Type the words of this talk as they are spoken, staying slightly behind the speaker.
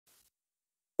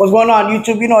What's going on,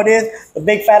 YouTube? You know it is the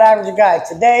Big Fat Average Guy.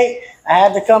 Today, I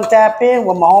had to come tap in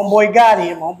with my homeboy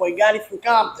Gotti. My homeboy Gotti from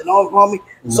Compton, homie.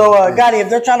 So, Gotti, if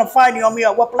they're trying to find you,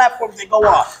 homie, what platforms they go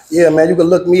on? Yeah, man, you can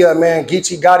look me up, man.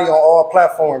 Geechi Gotti on all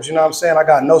platforms. You know what I'm saying? I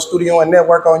got No Studio and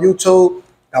Network on YouTube.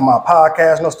 Got my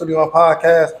podcast, No Studio and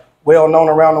Podcast. Well known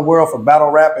around the world for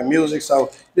battle rap and music.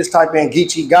 So just type in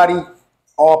Geechi Gotti.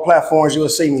 All platforms, you will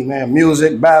see me, man.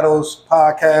 Music, battles,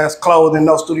 podcasts, clothing,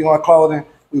 No Studio and Clothing.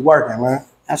 We working, man.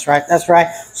 That's right, that's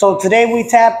right. So today we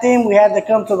tapped in. We had to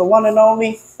come to the one and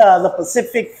only, the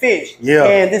Pacific Fish. Yeah.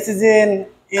 And this is in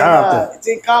Compton. It's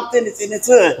in Compton. It's in its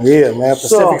hood. Yeah, man.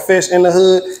 Pacific Fish in the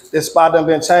hood. This spot done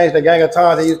been changed. The gang of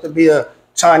times, it used to be a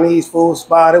Chinese food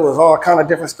spot. It was all kind of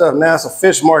different stuff. Now it's a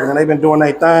fish market, and they've been doing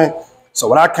their thing. So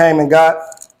what I came and got,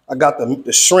 I got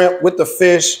the shrimp with the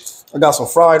fish. I got some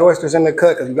fried oysters in the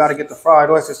cut because you got to get the fried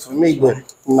oysters for me. But,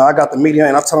 you know, I got the medium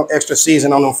and I told them extra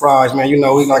season on them fries, man. You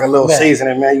know, we like a little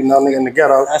seasoning, man. You know, nigga in the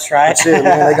ghetto. That's right. That's it,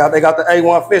 man. They got the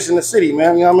A1 fish in the city,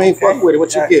 man. You know what I mean? Okay. Fuck with it.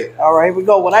 What you get? All right, here we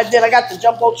go. What I did, I got the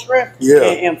jumbo shrimp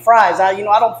and fries. I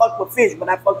don't fuck with fish, but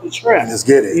I fuck with shrimp. Let's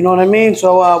get it. You know what I mean?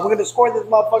 So we're going to score this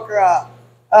motherfucker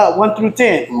 1 through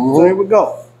 10. So here we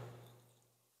go.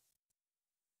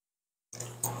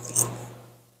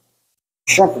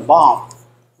 Shrimp is bomb.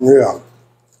 Yeah.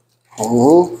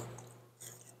 You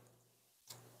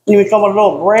even come with a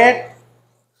little bread.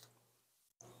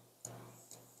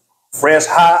 Fresh,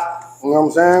 hot. You know what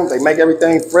I'm saying? They make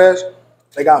everything fresh.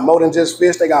 They got more than just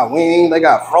fish. They got wings. They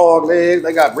got frog legs.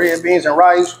 They got red beans and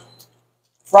rice.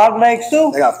 Frog legs too?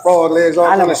 They got frog legs,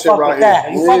 all kind of shit right here.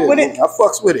 You fuck with it? I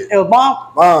fucks with it. It was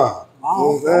bomb? Bomb. You know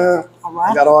what I'm saying? All right.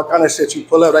 They got all kind of shit. You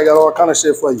pull up, they got all kind of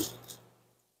shit for you.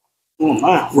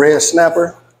 Red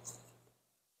snapper.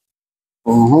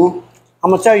 I'm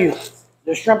gonna tell you,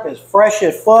 the shrimp is fresh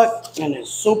as fuck and it's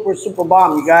super, super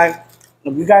bomb, you guys.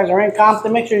 If you guys are in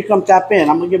Compton, make sure you come tap in.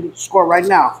 I'm gonna give you the score right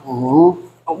now.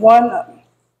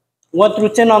 1 through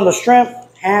 10 on the shrimp,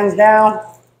 hands down,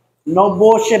 no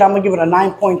bullshit. I'm gonna give it a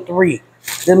 9.3.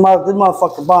 This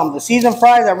motherfucker bomb. The seasoned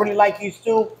fries, I really like these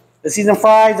two. The seasoned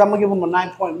fries, I'm gonna give them a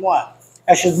 9.1.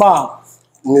 That's just bomb.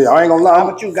 Yeah, I ain't gonna lie. How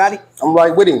about you, Gotti? I'm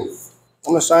right with him.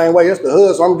 I'm the same way. It's the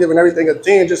hood, so I'm giving everything a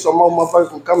 10 just so more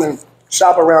motherfuckers can come and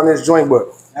shop around this joint.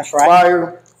 But that's right.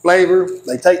 Fire, flavor.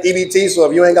 They take EBT, so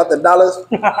if you ain't got the dollars,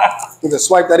 you can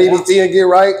swipe that EBT and get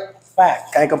right.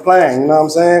 Fact. Can't complain, you know what I'm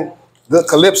saying? Good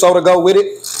Calypso to go with it.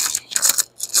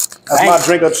 That's my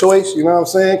drink of choice, you know what I'm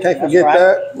saying? Can't forget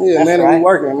that. Yeah, man, we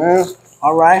working, man.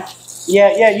 All right.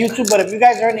 Yeah, you too. But if you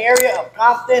guys are in the area of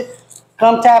Compton,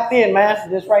 come tap in,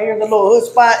 man. This right here is the little hood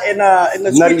spot in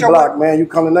the Nutty Block, man. You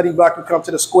come to Nutty Block, you come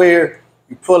to the square,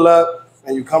 you pull up,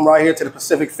 and you come right here to the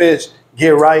Pacific Fish,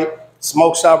 get right.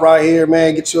 Smoke shop right here,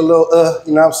 man. Get you a little,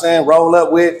 you know what I'm saying? Roll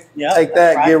up with, take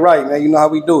that, get right, man. You know how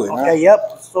we do it, man. Okay,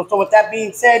 yep. So with that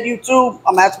being said, YouTube,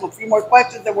 I'm asking a few more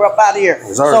questions, and we're up out of here.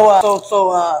 Yes,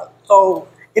 So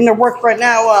in the works right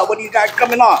now, what do you got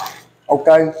coming on?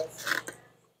 Okay.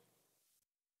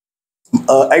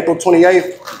 April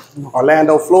 28th,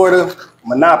 Orlando, Florida.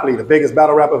 Monopoly, the biggest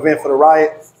battle rap event for the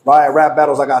Riot. Riot rap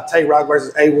battles. I got Tay Rock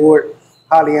versus A Ward.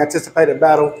 Highly anticipated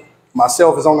battle.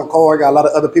 Myself is on the card. Got a lot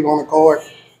of other people on the card.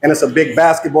 And it's a big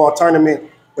basketball tournament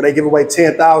where they give away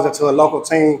 $10,000 to a local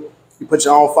team. You put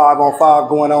your own 5-on-5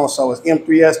 going on. So it's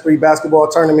M3S3 basketball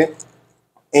tournament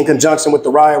in conjunction with the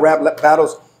Riot rap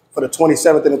battles for the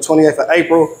 27th and the 28th of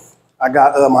April. I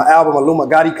got my album, Aluma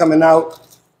Gotti, coming out.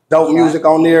 Dope music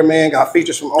on there, man. Got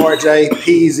features from RJ,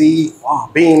 PZ,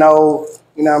 Bino,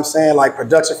 you know what I'm saying? Like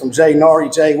production from Jay Nori,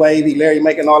 Jay Wavy, Larry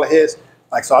making all the hits.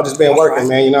 Like, so I just been working,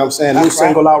 man, you know what I'm saying? New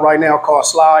single out right now called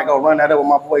Slide. Go run that up with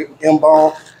my boy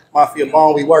M-Bone, Mafia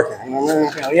Bone. We working, you know what I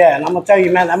mean? Hell yeah, and I'm gonna tell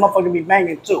you, man, that motherfucker be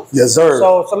banging too. Yes, sir.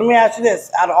 So let me ask you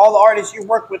this. Out of all the artists you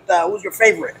work with, who's your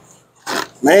favorite?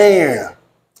 Man,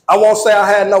 I won't say I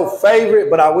had no favorite,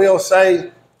 but I will say,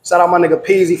 shout out my nigga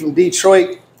Peasy from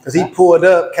Detroit. Cause he pulled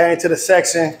up, came to the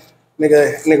section,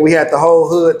 nigga, we had the whole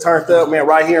hood turned up, man,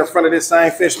 right here in front of this same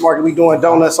fish market. We doing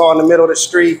donuts all in the middle of the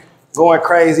street, going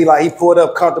crazy. Like he pulled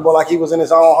up comfortable, like he was in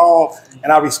his own home,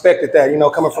 and I respected that. You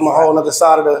know, coming from a whole other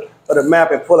side of the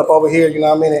map and pull up over here, you know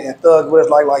what I mean, and thug with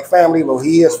us like family. Well,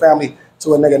 he is family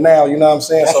to a nigga now, you know what I'm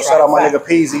saying. So shout out my nigga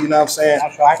Peasy, you know what I'm saying.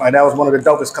 Like that was one of the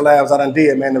dopest collabs I done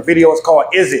did, man. The video is called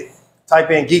Is It? Type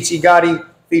in Geechi Gotti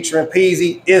featuring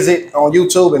Peasy, Is It, on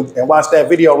YouTube, and watch that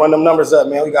video, run them numbers up,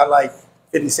 man. We got like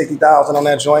 50, 60,000 on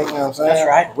that joint, you know what I'm saying? That's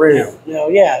right. Real. Hell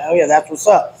yeah, that's what's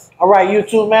up. All right,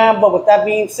 YouTube, man, but with that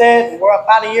being said, we're up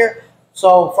out of here.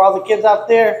 So for all the kids out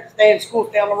there, stay in school,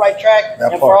 stay on the right track.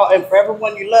 And for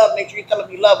everyone you love, make sure you tell them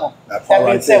you love them. That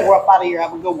being said, we're up out of here.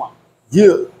 Have a good one.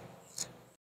 Yeah.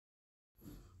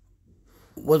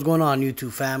 What's going on,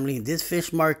 YouTube family? This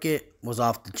fish market was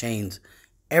off the chains.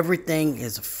 Everything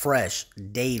is fresh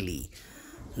daily.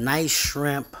 Nice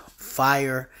shrimp,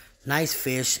 fire, nice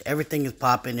fish. Everything is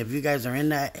popping. If you guys are in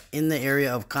the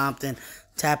area of Compton,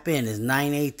 tap in. It's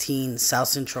 918 South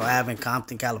Central Ave in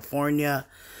Compton, California.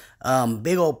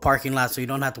 Big old parking lot, so you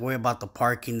don't have to worry about the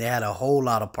parking. They had a whole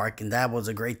lot of parking. That was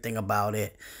a great thing about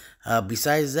it.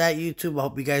 Besides that, YouTube, I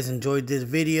hope you guys enjoyed this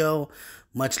video.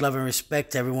 Much love and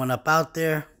respect to everyone up out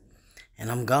there. And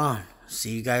I'm gone. See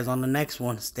you guys on the next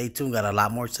one. Stay tuned. Got a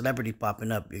lot more celebrity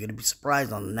popping up. You're going to be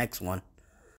surprised on the next one.